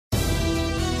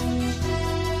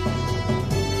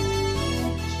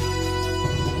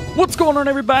What's going on,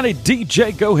 everybody?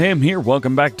 DJ GoHam here.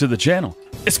 Welcome back to the channel.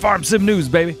 It's Farm Sim News,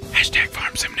 baby. Hashtag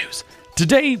Farm Sim News.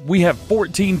 Today, we have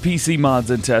 14 PC mods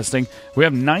in testing. We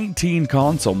have 19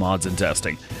 console mods in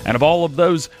testing. And of all of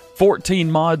those,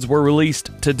 14 mods were released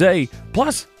today.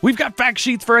 Plus, we've got fact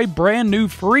sheets for a brand new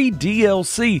free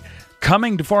DLC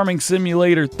coming to Farming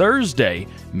Simulator Thursday,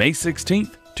 May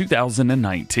 16th,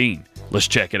 2019. Let's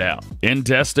check it out. In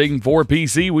testing for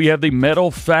PC, we have the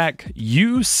Metal FAC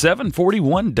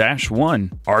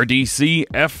U741-1, RDC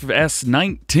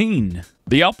FS19,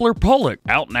 the Upler Pollock,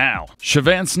 out now.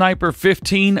 Chavan Sniper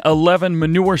 1511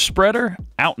 Manure Spreader,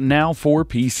 out now for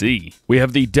PC. We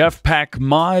have the Def Pack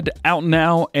mod, out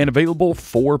now and available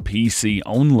for PC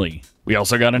only. We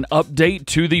also got an update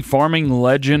to the Farming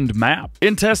Legend map.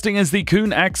 In testing is the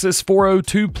Kuhn Axis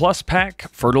 402 Plus Pack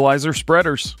Fertilizer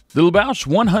Spreaders. The Lebausch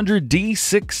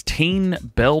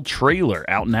 100D16 Bell Trailer,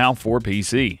 out now for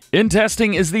PC. In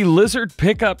testing is the Lizard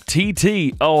Pickup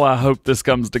TT. Oh, I hope this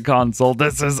comes to console.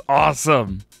 This is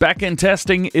awesome. Back in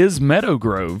testing is Meadow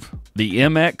Grove. The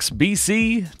MX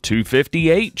BC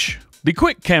 250H. The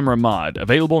Quick Camera mod,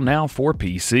 available now for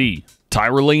PC.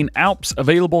 Tyrolean Alps,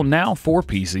 available now for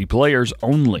PC players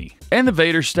only. And the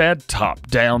Vaderstad Top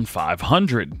Down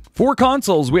 500. For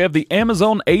consoles, we have the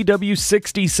Amazon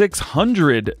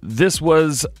AW6600. This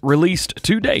was released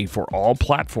today for all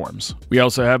platforms. We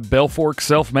also have Belfork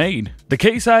Self-Made. The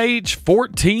Case IH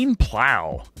 14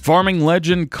 Plow. Farming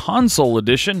Legend Console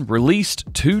Edition, released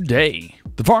today.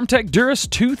 The FarmTech Durus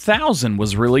 2000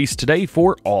 was released today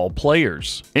for all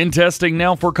players. In testing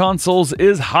now for consoles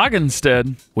is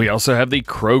Haagenstedt. We also have the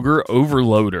Kroger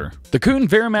Overloader. The Kuhn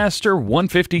Verimaster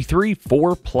 153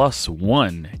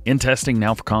 4+1. In testing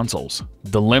now for consoles.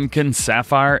 The Lemken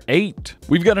Sapphire 8.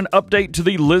 We've got an update to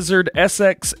the Lizard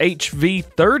SX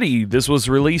HV30. This was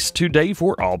released today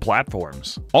for all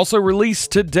platforms. Also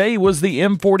released today was the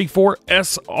M44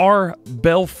 SR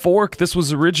Belfork. This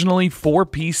was originally for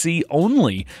PC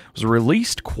only. It was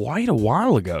released quite a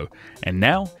while ago, and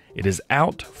now it is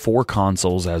out for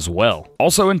consoles as well.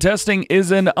 Also in testing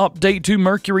is an update to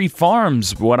Mercury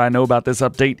Farms. What I know about this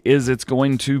update is it's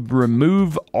going to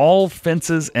remove all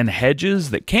fences and hedges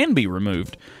that can be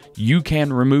removed. You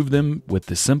can remove them with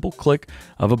the simple click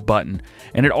of a button.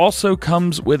 And it also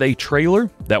comes with a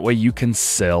trailer. That way you can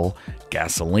sell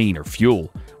gasoline or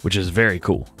fuel, which is very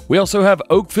cool. We also have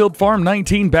Oakfield Farm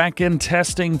 19 back in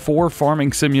testing for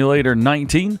Farming Simulator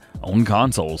 19 on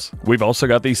consoles. We've also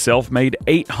got the self-made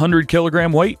 800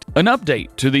 kilogram weight, an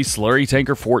update to the Slurry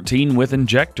Tanker 14 with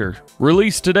injector.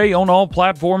 Released today on all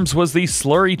platforms was the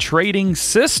Slurry Trading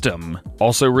System.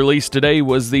 Also released today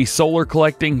was the Solar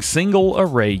Collecting Single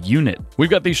Array Unit.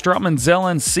 We've got the Straumann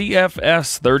Zelen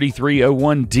CFS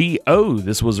 3301DO.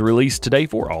 This was released today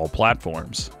for all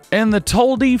platforms. And the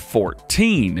Toldi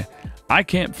 14. I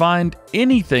can't find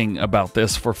anything about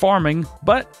this for farming,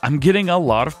 but I'm getting a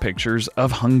lot of pictures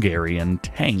of Hungarian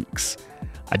tanks.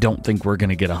 I don't think we're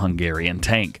going to get a Hungarian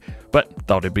tank, but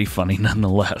thought it'd be funny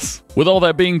nonetheless. With all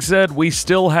that being said, we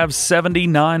still have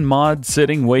 79 mods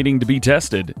sitting waiting to be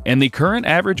tested, and the current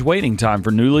average waiting time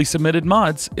for newly submitted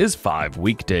mods is 5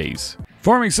 weekdays.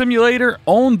 Farming Simulator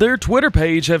on their Twitter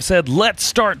page have said, let's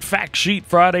start Fact Sheet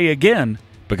Friday again,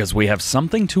 because we have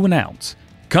something to announce.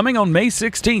 Coming on May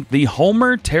 16th, the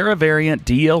Holmer Terra Variant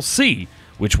DLC,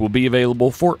 which will be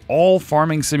available for all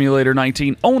Farming Simulator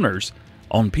 19 owners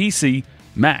on PC,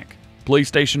 Mac,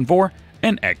 PlayStation 4,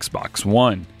 and Xbox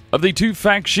One. Of the two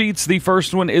fact sheets, the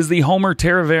first one is the Holmer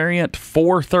Terra Variant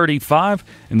 435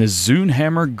 and the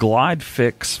Zoonhammer Glide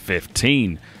Fix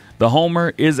 15. The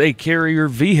Holmer is a carrier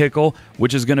vehicle,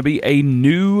 which is going to be a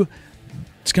new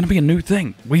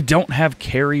thing. We don't have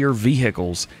carrier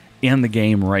vehicles in the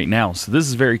game right now, so this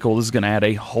is very cool. This is going to add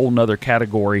a whole nother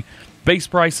category. Base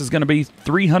price is going to be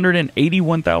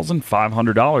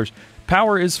 $381,500.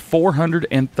 Power is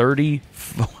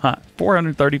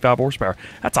 435 horsepower.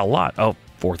 That's a lot. Oh,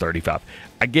 435.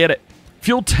 I get it.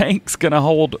 Fuel tank's going to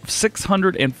hold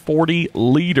 640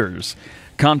 liters.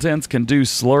 Contents can do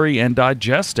slurry and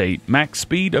digestate. Max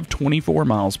speed of 24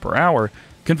 miles per hour.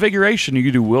 Configuration, you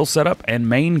can do wheel setup and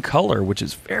main color, which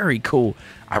is very cool.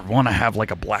 I want to have like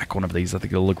a black one of these. I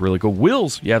think it'll look really cool.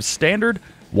 Wheels, you have standard,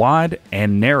 wide,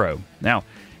 and narrow. Now,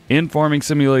 in Farming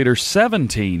Simulator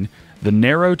 17, the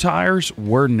narrow tires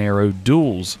were narrow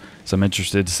duals, so I'm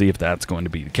interested to see if that's going to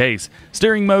be the case.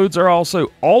 Steering modes are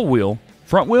also all-wheel,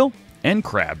 front wheel, and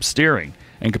crab steering,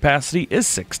 and capacity is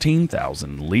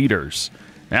 16,000 liters.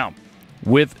 Now,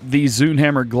 with the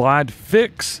Zoonhammer Glide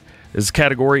Fix, this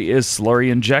category is slurry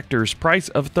injectors, price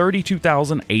of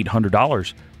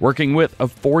 $32,800, working width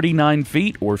of 49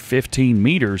 feet or 15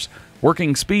 meters,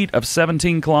 working speed of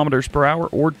 17 kilometers per hour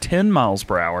or 10 miles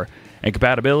per hour, and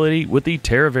compatibility with the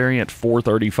Terra Variant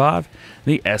 435,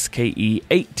 the SKE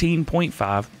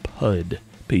 18.5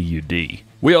 PUD.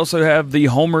 We also have the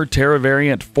Holmer Terra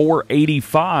Variant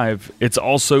 485. It's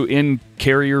also in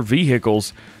carrier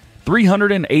vehicles.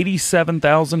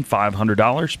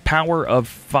 $387,500, power of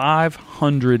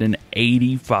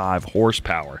 585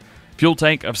 horsepower, fuel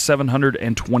tank of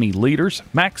 720 liters,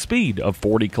 max speed of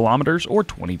 40 kilometers or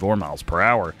 24 miles per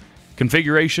hour.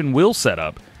 Configuration wheel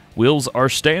setup. Wheels are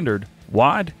standard,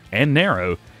 wide, and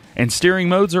narrow, and steering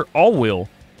modes are all-wheel,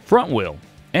 front-wheel,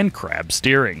 and crab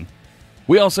steering.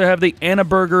 We also have the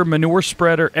Annaberger Manure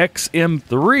Spreader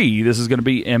XM3. This is going to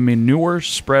be a manure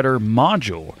spreader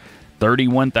module.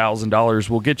 $31,000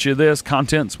 will get you this.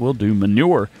 Contents will do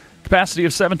manure. Capacity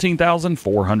of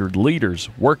 17,400 liters.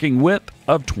 Working width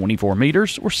of 24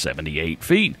 meters or 78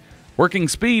 feet. Working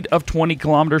speed of 20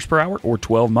 kilometers per hour or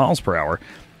 12 miles per hour.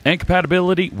 And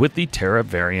compatibility with the Terra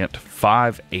Variant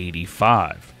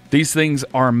 585. These things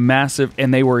are massive,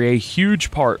 and they were a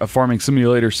huge part of Farming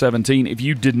Simulator 17. If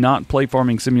you did not play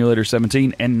Farming Simulator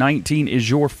 17 and 19 is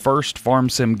your first farm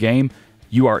sim game,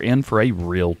 you are in for a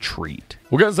real treat.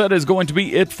 Well, guys, that is going to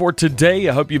be it for today.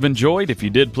 I hope you've enjoyed. If you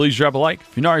did, please drop a like.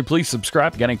 If you're not already, please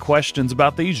subscribe. If you got any questions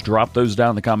about these, drop those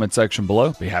down in the comment section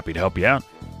below. Be happy to help you out.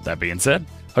 That being said,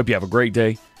 hope you have a great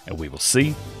day, and we will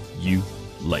see you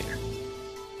later.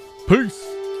 Peace.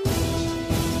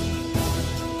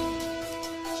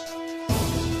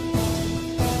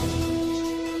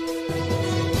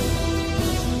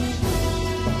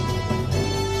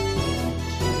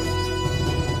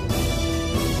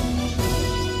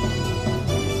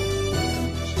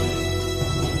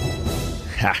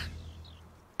 Ha!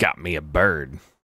 Got me a bird.